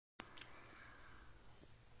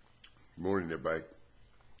Morning, everybody.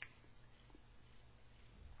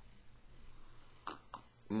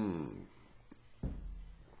 I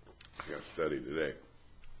got to study today.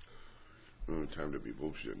 Time to be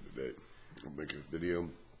bullshitting today. I'll make a video.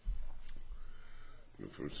 I'm going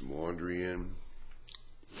to throw some laundry in.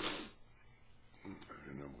 And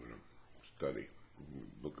I'm going to study.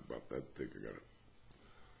 Book about that thing I got to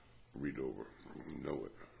read over. I know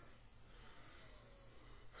it.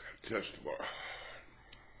 I got a test tomorrow.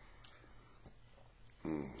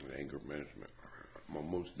 Anger management. I'm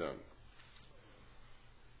almost done.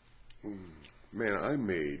 Man, I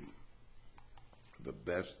made the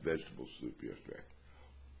best vegetable soup yesterday.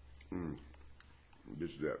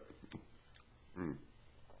 This is that.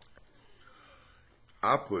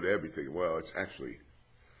 I put everything. Well, it's actually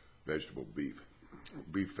vegetable beef.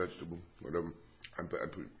 Beef, vegetable, whatever. I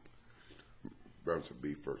put brown some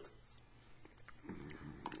beef first.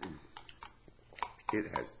 It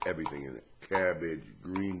has everything in it. Cabbage,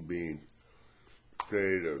 green beans,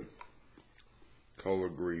 potato,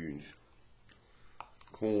 collard greens,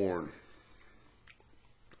 corn,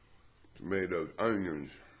 tomatoes,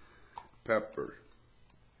 onions, pepper,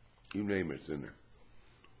 you name it's in there.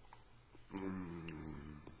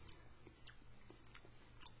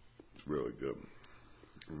 It's really good.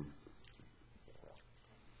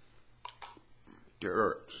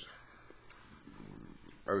 Carrots,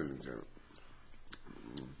 everything's in it.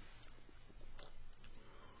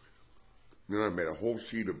 Then I made a whole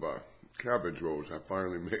sheet of cabbage rolls. I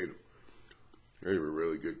finally made them. They were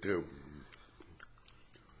really good too.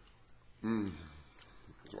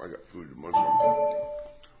 So I got food to munch on.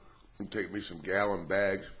 It'll take me some gallon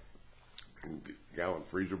bags, gallon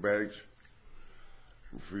freezer bags,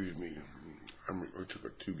 and freeze me. I took a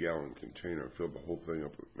 2-gallon container, filled the whole thing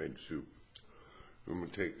up with made soup. So I'm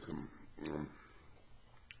gonna take some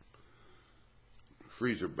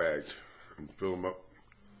freezer bags and fill them up.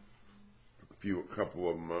 A couple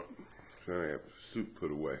of them up, so I have soup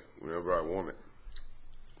put away whenever I want it.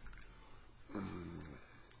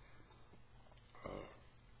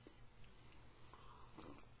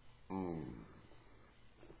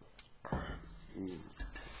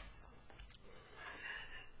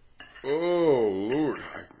 Oh Lord,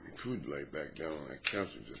 I could lay back down on that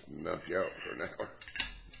couch and just knock you out for an hour.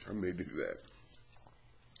 I may do that.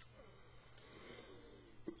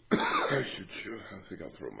 I think I'll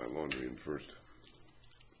throw my laundry in first.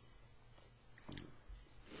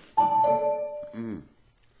 What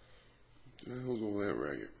the hell's all that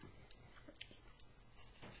racket?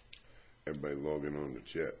 Everybody logging on the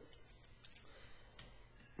chat.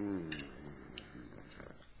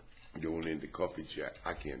 Going into coffee chat.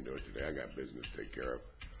 I can't do it today. I got business to take care of.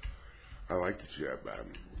 I like to chat about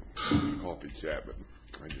coffee chat, but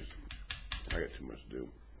I got too much to do.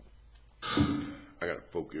 I gotta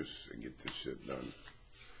focus and get this shit done.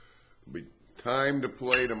 It'll be time to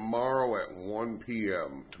play tomorrow at 1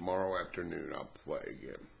 p.m. Tomorrow afternoon, I'll play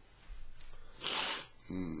again.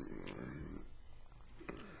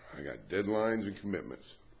 I got deadlines and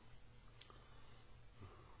commitments.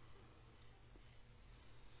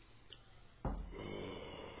 I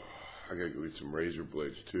gotta go get some razor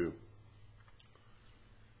blades too.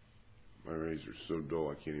 My razor's so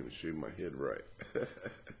dull I can't even shave my head right.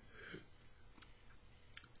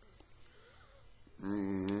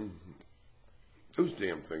 Those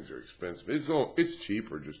damn things are expensive. It's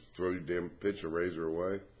cheaper just to throw your damn pitch a razor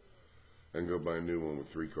away and go buy a new one with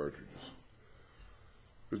 3 cartridges.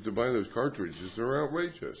 Because to buy those cartridges, they're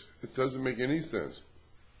outrageous. It doesn't make any sense.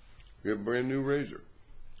 You get a brand new razor.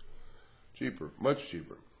 Cheaper, much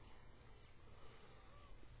cheaper.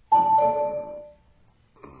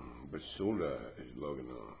 But soda is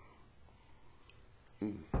logging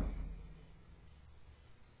on.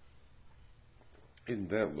 Isn't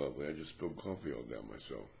that lovely? I just spilled coffee all down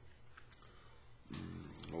myself.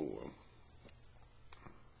 Oh well.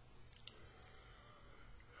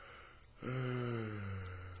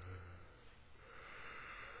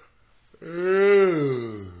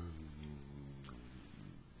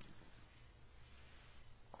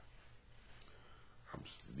 I'm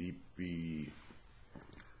sleepy.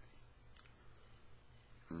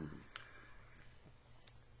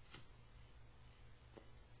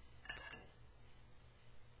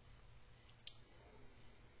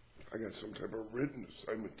 I got some type of written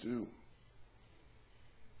assignment too.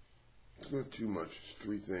 It's not too much. It's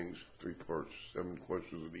 3 things, 3 parts, 7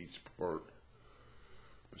 questions of each part.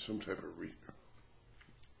 Some type of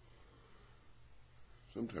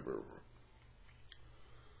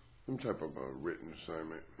written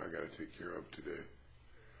assignment I got to take care of today.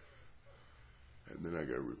 And then I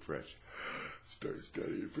got to refresh, start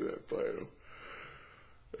studying for that final.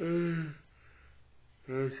 I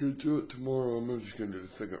could do it tomorrow. I'm just going to do the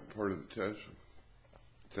second part of the test.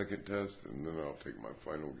 Second test, and then I'll take my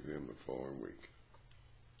final exam the following week.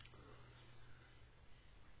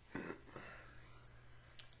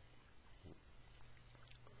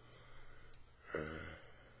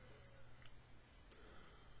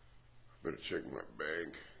 Better check my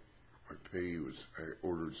bank. I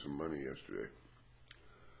ordered some money yesterday.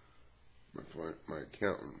 My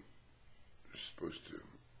accountant is supposed to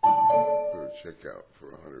put a check out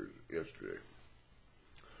for $100 yesterday.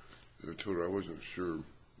 I told her I wasn't sure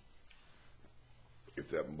if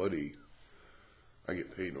that money, I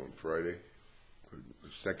get paid on Friday.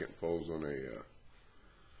 The second falls on a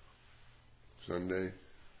Sunday.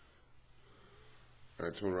 I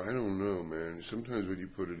told her, I don't know, man. Sometimes when you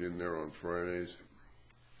put it in there on Fridays,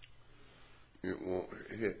 it won't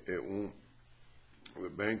hit, the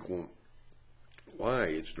bank won't. Why?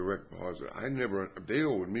 It's direct deposit.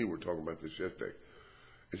 Dale and me were talking about this yesterday.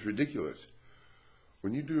 It's ridiculous.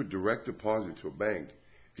 When you do a direct deposit to a bank,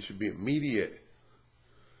 it should be immediate.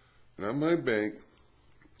 Not my bank.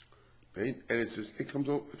 And it's just, it comes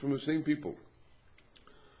from the same people.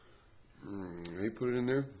 They put it in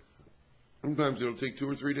there. Sometimes it'll take 2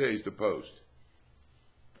 or 3 days to post.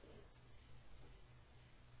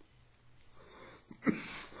 I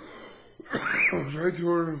was right to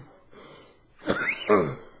her.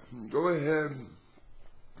 Go ahead.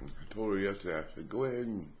 I told her yesterday, I said, go ahead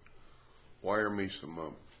and wire me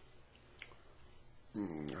some,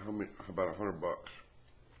 about $100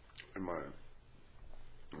 in my,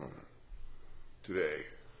 today.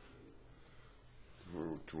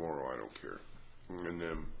 Tomorrow, I don't care. And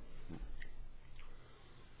then,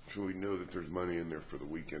 so we know that there's money in there for the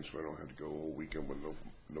weekend, so I don't have to go a whole weekend with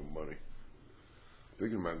no money.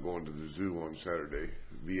 Thinking about going to the zoo on Saturday.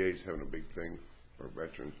 The VA's having a big thing for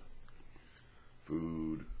veterans.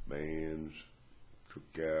 Food, bands,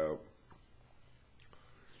 cookout,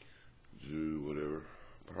 zoo, whatever.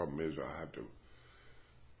 Problem is, I don't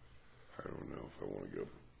know if I want to go.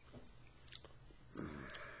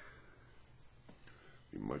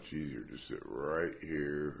 Be much easier to sit right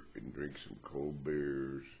here and drink some cold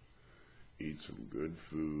beers, eat some good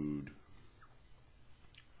food,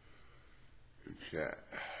 and chat.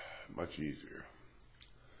 Much easier.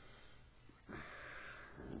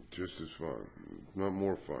 Just as fun. Not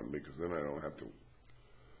more fun, because then I don't have to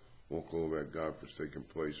walk over that godforsaken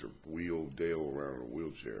place or wheel Dale around in a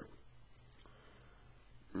wheelchair.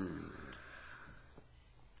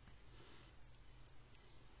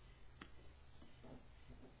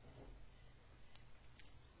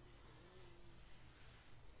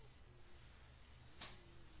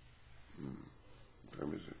 What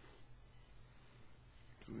time is it?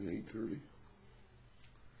 It's only 8:30.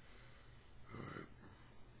 Alright.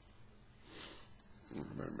 I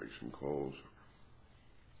better make some calls.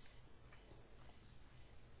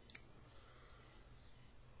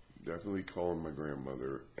 Definitely calling my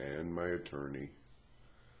grandmother and my attorney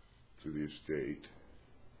to the estate.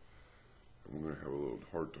 I'm going to have a little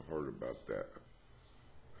heart-to-heart about that.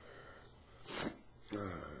 I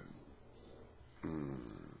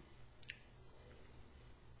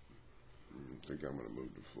think I'm going to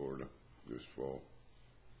move to Florida this fall.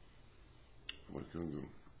 I was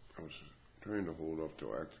trying to hold off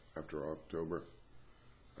till after October.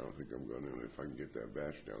 I don't think I'm going to, if I can get that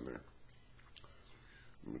batch down there.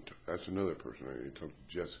 That's another person I need to talk to,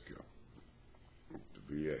 Jessica, the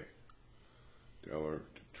VA. Tell her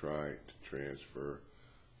to try to transfer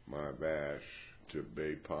my bash to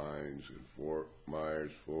Bay Pines in Fort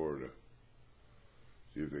Myers, Florida.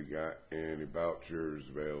 See if they got any vouchers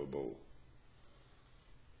available.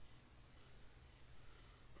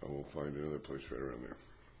 I will find another place right around there.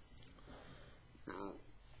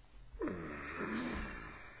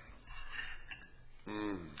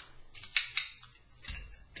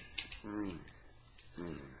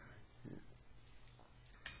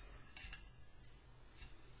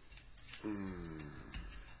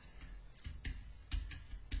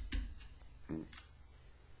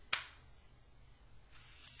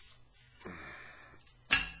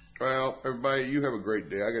 Well, everybody, you have a great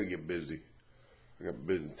day. I got to get busy. I got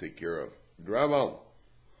business to take care of. Drive on.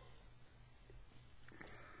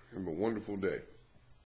 Have a wonderful day.